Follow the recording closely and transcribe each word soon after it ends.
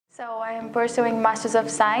So I am pursuing Masters of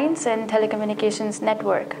Science in Telecommunications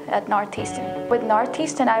Network at Northeastern. With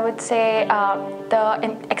Northeastern, I would say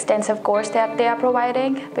the extensive course that they are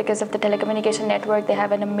providing. Because of the telecommunication network, they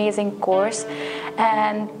have an amazing course,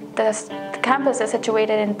 and the campus is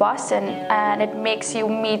situated in Boston, and it makes you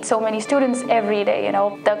meet so many students every day. You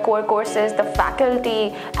know, the core courses, the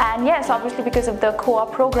faculty, and yes, obviously because of the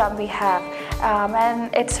co-op program we have.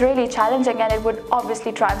 And it's really challenging, and it would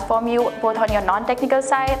obviously transform you both on your non-technical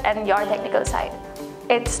side and your technical side.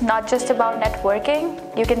 It's not just about networking.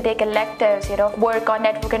 You can take electives, work on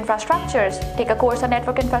network infrastructures, take a course on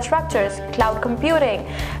network infrastructures, cloud computing.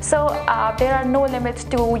 So there are no limits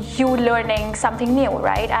to you learning something new,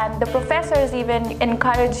 right? And the professors even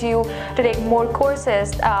encourage you to take more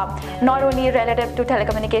courses, not only relative to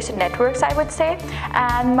telecommunication networks, I would say.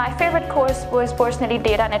 And my favorite course was personally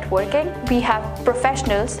data networking. We have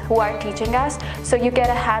professionals who are teaching us, so you get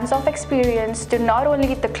a hands-on experience to not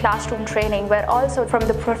only the classroom training, but also from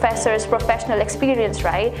the professor's professional experience,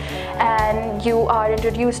 right? And you are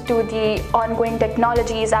introduced to the ongoing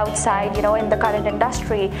technologies outside, in the current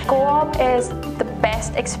industry. Co-op is the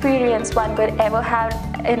best experience one could ever have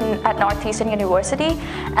at Northeastern University,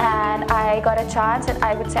 and I got a chance, and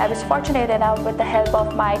I would say I was fortunate enough with the help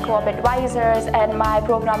of my co-op advisors and my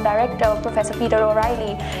program director, Professor Peter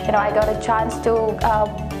O'Reilly. I got a chance to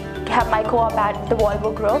have my co-op at the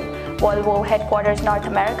Volvo Group, Volvo headquarters North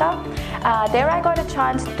America. There I got a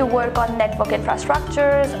chance to work on network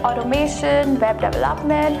infrastructures, automation, web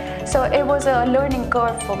development. So it was a learning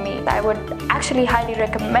curve for me. I would actually highly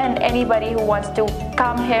recommend anybody who wants to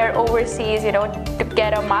come here overseas, to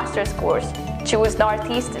get a master's course, choose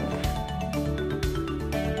Northeastern.